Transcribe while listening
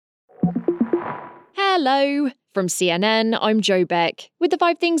Hello! From CNN, I'm Jo Beck, with the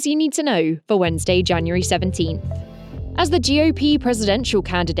 5 things you need to know for Wednesday, January 17th. As the GOP presidential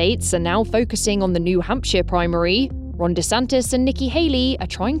candidates are now focusing on the New Hampshire primary, Ron DeSantis and Nikki Haley are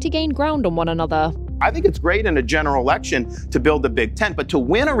trying to gain ground on one another. I think it's great in a general election to build the Big Tent, but to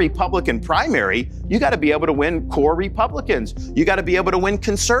win a Republican primary, you got to be able to win core Republicans. You got to be able to win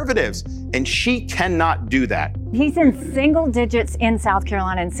conservatives, and she cannot do that. He's in single digits in South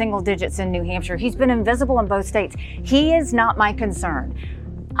Carolina and single digits in New Hampshire. He's been invisible in both states. He is not my concern.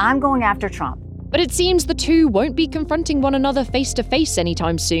 I'm going after Trump. But it seems the two won't be confronting one another face-to-face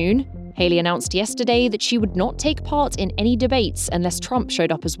anytime soon. Haley announced yesterday that she would not take part in any debates unless Trump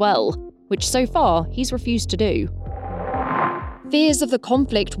showed up as well, which so far he's refused to do. Fears of the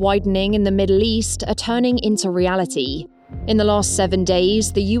conflict widening in the Middle East are turning into reality. In the last 7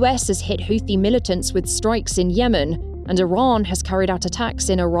 days, the US has hit Houthi militants with strikes in Yemen, and Iran has carried out attacks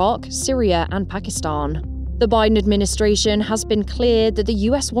in Iraq, Syria, and Pakistan. The Biden administration has been clear that the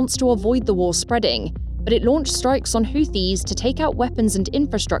US wants to avoid the war spreading, but it launched strikes on Houthis to take out weapons and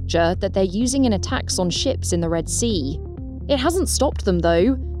infrastructure that they're using in attacks on ships in the Red Sea. It hasn't stopped them,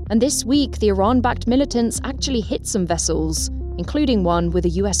 though, and this week the Iran-backed militants actually hit some vessels, including one with a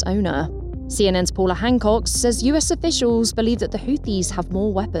US owner. CNN's Paula Hancock says US officials believe that the Houthis have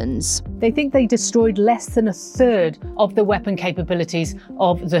more weapons. They think they destroyed less than a third of the weapon capabilities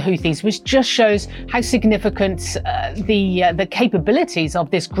of the Houthis, which just shows how significant the capabilities of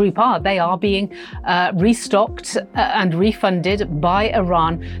this group are. They are being restocked and refunded by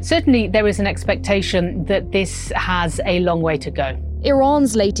Iran. Certainly, there is an expectation that this has a long way to go.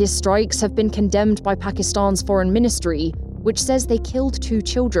 Iran's latest strikes have been condemned by Pakistan's foreign ministry, which says they killed 2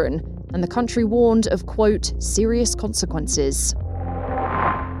 children, and the country warned of, quote, serious consequences.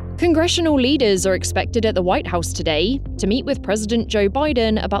 Congressional leaders are expected at the White House today to meet with President Joe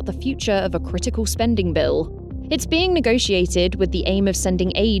Biden about the future of a critical spending bill. It's being negotiated with the aim of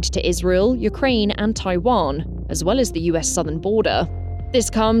sending aid to Israel, Ukraine, and Taiwan, as well as the US southern border. This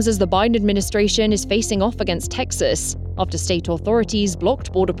comes as the Biden administration is facing off against Texas after state authorities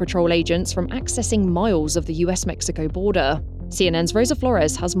blocked Border Patrol agents from accessing miles of the US-Mexico border. CNN's Rosa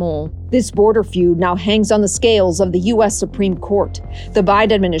Flores has more. This border feud now hangs on the scales of the U.S. Supreme Court. The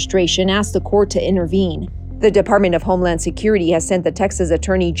Biden administration asked the court to intervene. The Department of Homeland Security has sent the Texas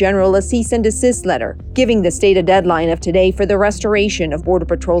Attorney General a cease and desist letter, giving the state a deadline of today for the restoration of Border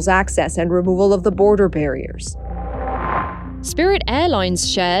Patrol's access and removal of the border barriers. Spirit Airlines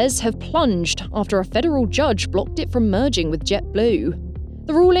shares have plunged after a federal judge blocked it from merging with JetBlue.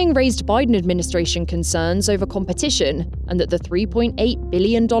 The ruling raised Biden administration concerns over competition and that the $3.8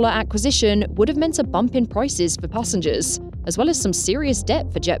 billion acquisition would have meant a bump in prices for passengers, as well as some serious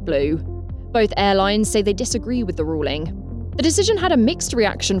debt for JetBlue. Both airlines say they disagree with the ruling. The decision had a mixed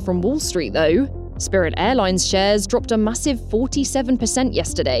reaction from Wall Street, though. Spirit Airlines shares dropped a massive 47%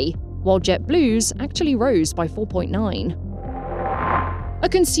 yesterday, while JetBlue's actually rose by 4.9%. A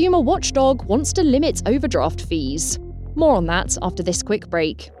consumer watchdog wants to limit overdraft fees. More on that after this quick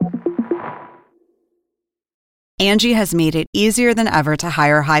break. Angie has made it easier than ever to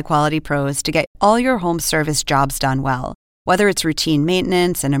hire high-quality pros to get all your home service jobs done well. Whether it's routine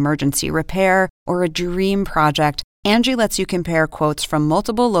maintenance, an emergency repair, or a dream project, Angie lets you compare quotes from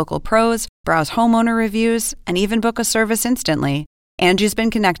multiple local pros, browse homeowner reviews, and even book a service instantly. Angie's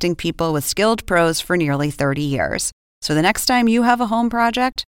been connecting people with skilled pros for nearly 30 years. So the next time you have a home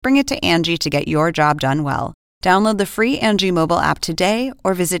project, bring it to Angie to get your job done well. Download the free Angie mobile app today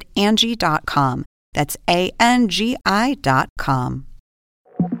or visit Angie.com. That's ANGI.com.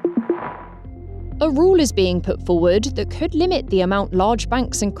 A rule is being put forward that could limit the amount large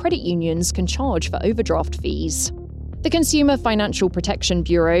banks and credit unions can charge for overdraft fees. The Consumer Financial Protection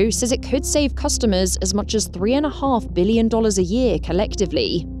Bureau says it could save customers as much as $3.5 billion a year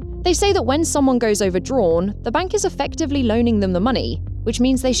collectively. They say that when someone goes overdrawn, the bank is effectively loaning them the money, which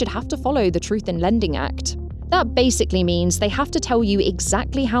means they should have to follow the Truth in Lending Act. That basically means they have to tell you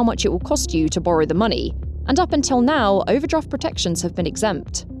exactly how much it will cost you to borrow the money, and up until now, overdraft protections have been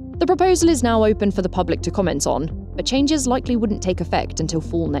exempt. The proposal is now open for the public to comment on, but changes likely wouldn't take effect until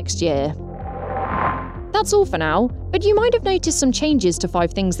fall next year. That's all for now, but you might have noticed some changes to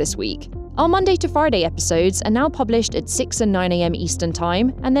 5 Things this week. Our Monday to Friday episodes are now published at 6 and 9 a.m. Eastern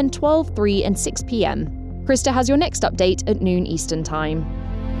Time, and then 12, 3, and 6 p.m. Krista has your next update at noon Eastern Time.